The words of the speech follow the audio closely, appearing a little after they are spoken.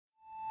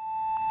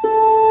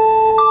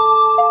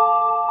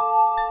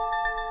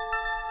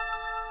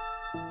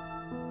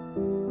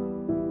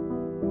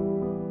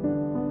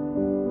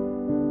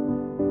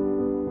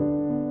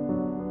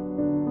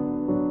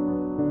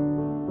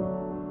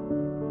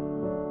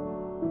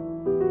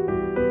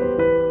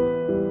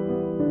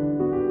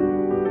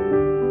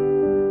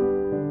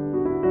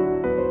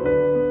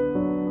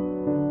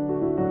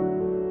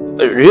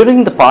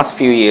during the past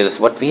few years,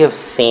 what we have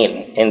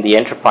seen in the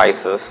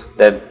enterprises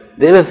that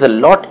there is a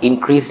lot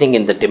increasing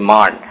in the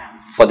demand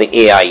for the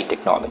AI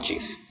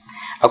technologies.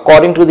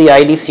 According to the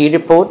IDC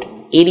report,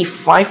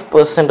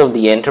 85% of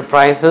the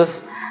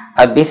enterprises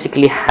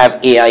basically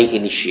have AI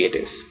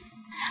initiatives.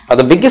 Now,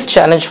 the biggest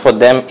challenge for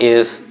them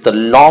is the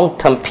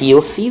long-term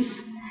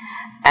POCs,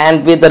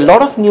 and with a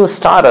lot of new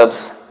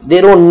startups,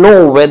 they don't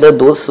know whether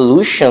those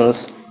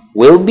solutions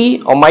will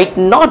be or might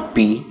not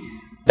be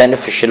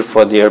beneficial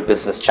for their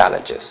business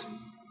challenges.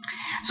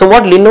 So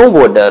what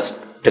Lenovo does,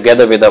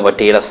 together with our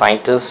data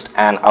scientists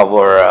and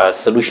our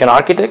solution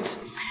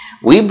architects,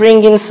 we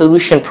bring in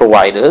solution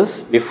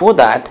providers. Before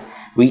that,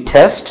 we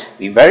test,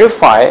 we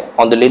verify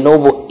on the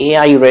Lenovo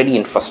AI ready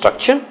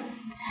infrastructure,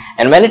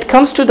 and when it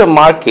comes to the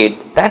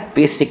market, that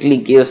basically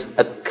gives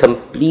a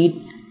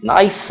complete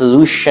nice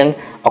solution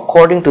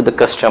according to the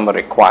customer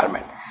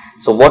requirement.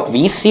 So what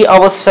we see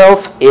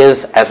ourselves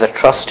is as a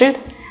trusted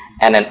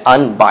and an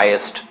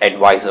unbiased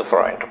advisor for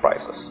our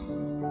enterprises.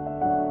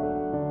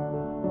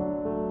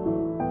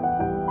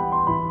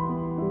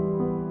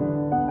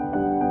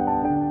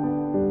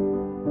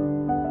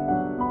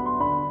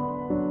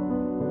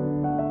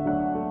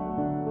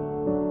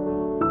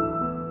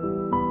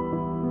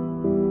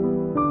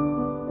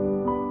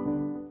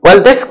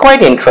 Well, that's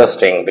quite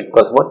interesting,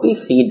 because what we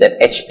see that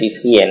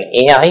HPC and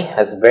AI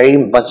has very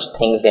much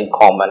things in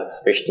common,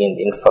 especially in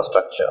the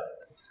infrastructure,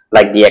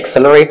 like the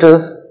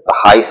accelerators, the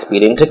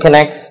high-speed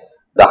interconnects,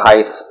 the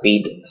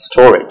high-speed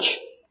storage.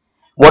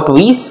 What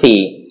we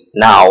see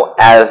now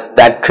as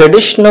that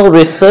traditional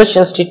research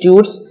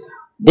institutes,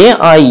 they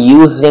are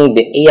using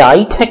the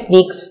AI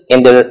techniques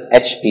in their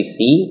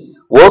HPC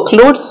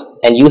workloads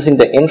and using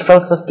the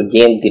inferences to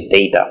gain the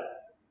data.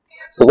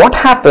 So what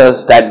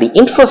happens that the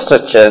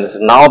infrastructure has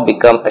now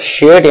become a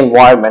shared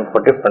environment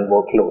for different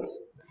workloads.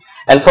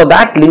 And for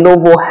that,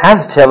 Lenovo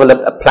has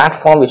developed a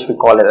platform which we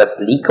call it as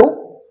LECO,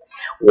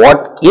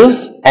 what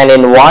gives an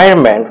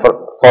environment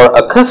for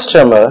a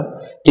customer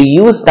to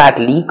use that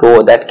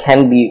LECO that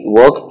can be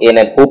worked in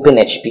an open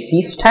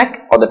HPC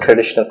stack or the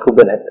traditional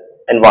Kubernetes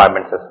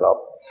environments as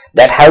well.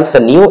 That helps a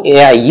new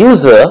AI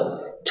user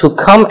to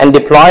come and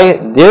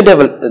deploy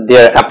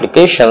their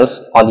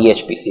applications on the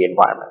HPC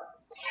environment.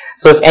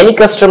 So if any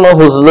customer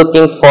who's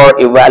looking for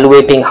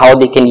evaluating how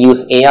they can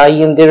use AI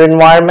in their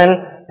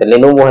environment, the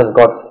Lenovo has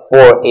got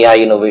 4 AI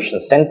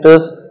innovation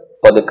centers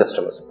for the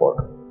customer support.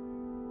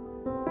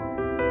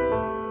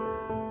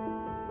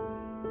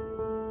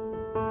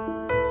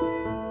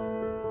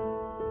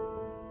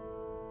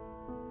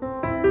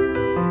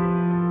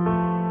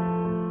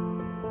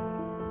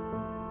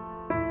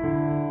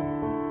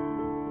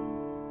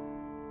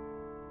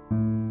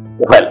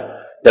 Well,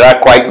 there are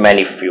quite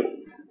many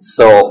few.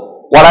 So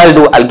what I'll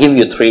do, I'll give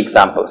you 3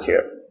 examples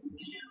here.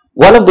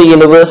 One of the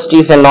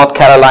universities in North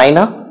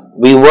Carolina,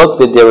 we worked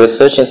with their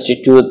research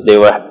institute. They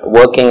were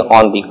working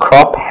on the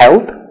crop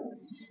health.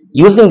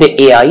 Using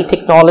the AI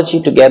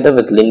technology together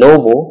with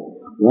Lenovo,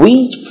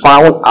 we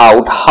found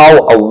out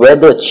how a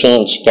weather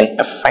change can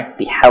affect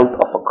the health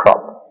of a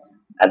crop.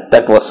 And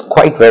that was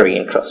quite very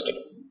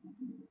interesting.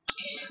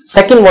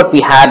 Second, what we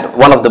had,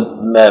 one of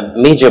the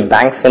major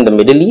banks in the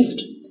Middle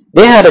East,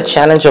 they had a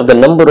challenge of the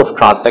number of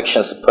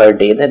transactions per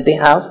day that they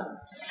have.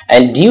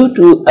 And due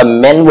to a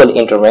manual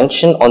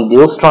intervention on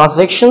those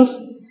transactions,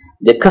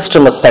 the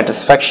customer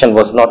satisfaction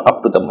was not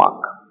up to the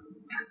mark.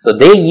 So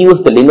they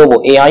used the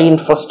Lenovo AI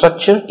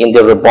infrastructure in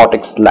their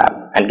robotics lab.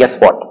 And guess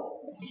what?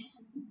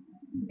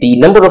 The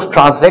number of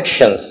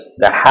transactions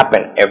that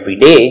happen every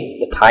day,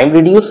 the time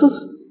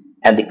reduces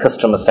and the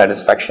customer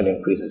satisfaction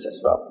increases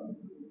as well.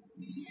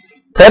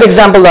 Third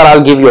example that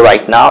I'll give you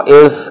right now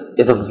is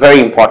a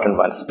very important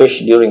one,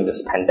 especially during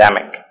this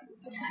pandemic.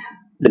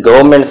 The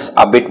governments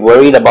are a bit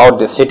worried about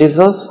the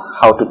citizens,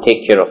 how to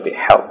take care of their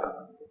health.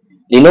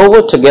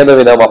 Lenovo, together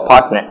with our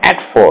partner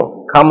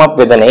Advo, come up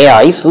with an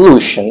AI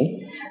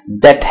solution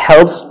that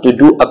helps to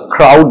do a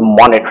crowd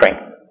monitoring.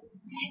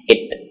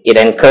 It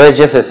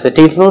encourages the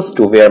citizens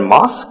to wear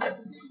masks.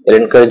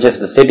 It encourages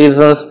the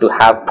citizens to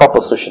have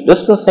proper social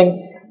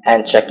distancing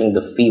and checking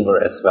the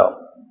fever as well.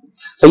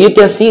 So you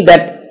can see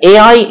that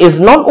AI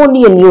is not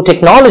only a new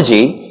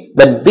technology,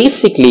 but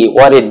basically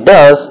what it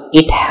does,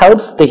 it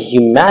helps the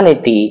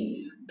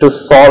humanity to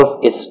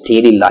solve its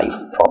daily life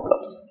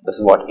problems. This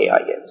is what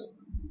AI is.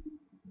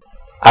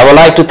 I would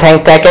like to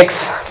thank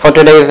TECHx for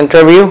today's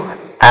interview,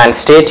 and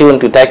stay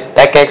tuned to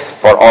TECHx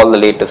for all the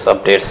latest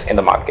updates in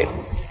the market.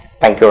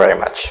 Thank you very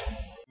much.